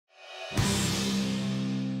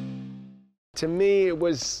To me, it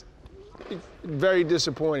was very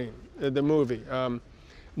disappointing, the movie.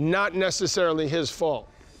 Not necessarily his fault.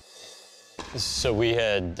 So we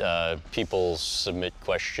had people submit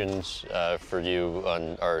questions for you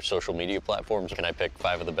on our social media platforms. Can I pick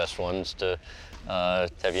 5 of the best ones to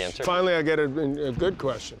have you answer? Finally, I get a good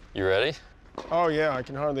question. You ready? Oh, yeah, I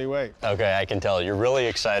can hardly wait. Okay, I can tell. You're really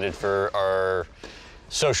excited for our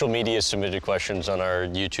social media submitted questions on our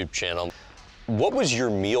YouTube channel. What was your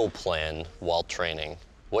meal plan while training?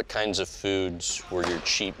 What kinds of foods were your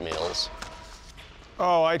cheat meals?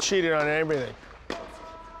 Oh, I cheated on everything.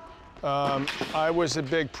 I was a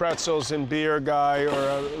big pretzels and beer guy, or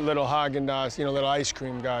a little Haagen-Dazs, little ice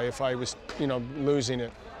cream guy if I was, losing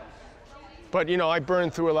it. But, I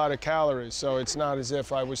burned through a lot of calories, so it's not as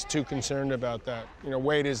if I was too concerned about that.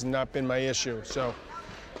 Weight has not been my issue, so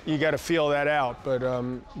you got to feel that out. But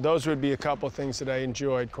those would be a couple things that I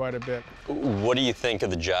enjoyed quite a bit. What do you think of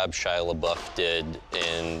the job Shia LaBeouf did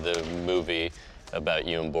in the movie about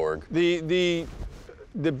you and Borg?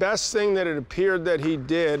 The best thing that it appeared that he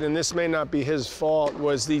did, and this may not be his fault,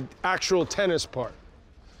 was the actual tennis part.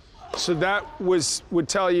 So that would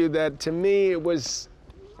tell you that, to me, it was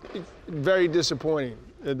very disappointing,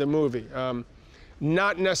 the movie.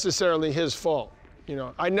 Not necessarily his fault.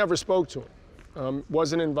 I never spoke to him,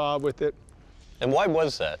 wasn't involved with it. And why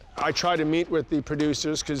was that? I tried to meet with the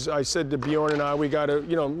producers because I said to Bjorn and I,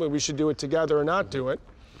 we should do it together or not do it.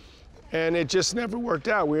 And it just never worked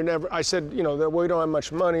out. I said, we don't have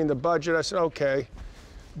much money in the budget. I said, okay,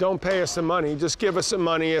 don't pay us the money. Just give us some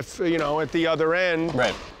money if, at the other end.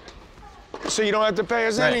 Right. So you don't have to pay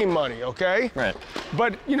us any money, okay? Right.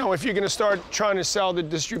 But, if you're going to start trying to sell the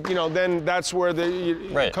then that's where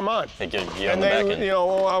come on. And then,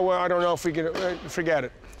 I don't know if we can, forget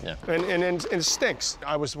it. Yeah. And it stinks.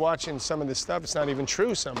 I was watching some of this stuff. It's not even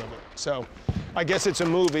true, some of it. So I guess it's a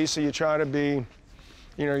movie, so you try to be,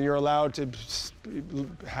 you're allowed to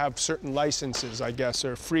have certain licenses, I guess,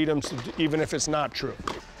 or freedoms, even if it's not true.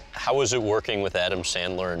 How was it working with Adam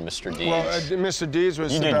Sandler and Mr. Deeds? Well, Mr. Deeds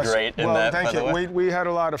was the best. You did great in that, thank by the way. We had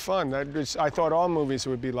a lot of fun. I thought all movies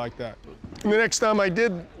would be like that. The next time I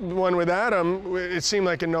did one with Adam, it seemed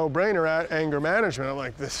like a no-brainer, anger management. I'm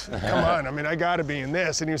like, come on, I got to be in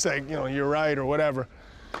this. And he was like, you're right, or whatever.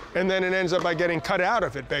 And then it ends up by getting cut out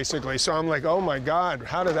of it, basically. So I'm like, oh my God,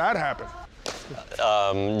 how did that happen?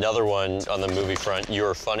 Another one on the movie front.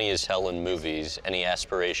 You're funny as hell in movies. Any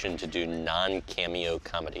aspiration to do non-cameo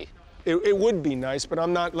comedy? It would be nice, but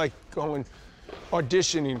I'm not like going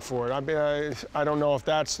auditioning for it. I don't know if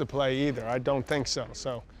that's the play either. I don't think so.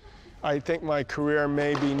 So I think my career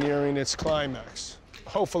may be nearing its climax.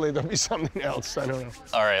 Hopefully there'll be something else. I don't know.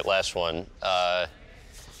 All right, last one.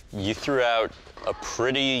 You threw out a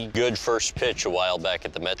pretty good first pitch a while back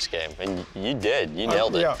at the Mets game, and you did. You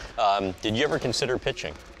nailed it. Yeah. Did you ever consider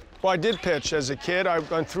pitching? Well, I did pitch as a kid. I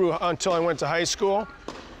went through until I went to high school,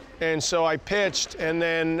 and so I pitched, and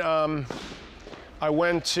then I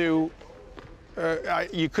went to.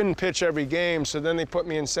 You couldn't pitch every game, so then they put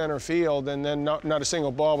me in center field, and then not a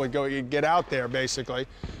single ball would go. You'd get out there basically.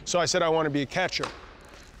 So I said I want to be a catcher.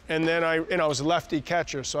 And then I was a lefty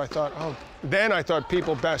catcher, so I thought, then I thought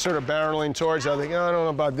people sort of barreling towards it. I think, I don't know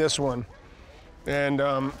about this one. And,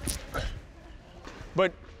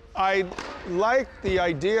 but I like the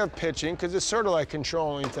idea of pitching because it's sort of like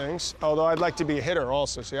controlling things, although I'd like to be a hitter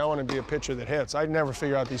also. See, I want to be a pitcher that hits. I never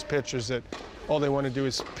figure out these pitchers that all they want to do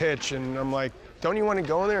is pitch, and I'm like, don't you want to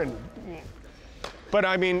go in there? But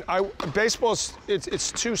baseball's,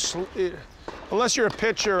 it's too, unless you're a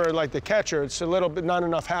pitcher or like the catcher, it's a little bit, not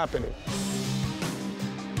enough happening.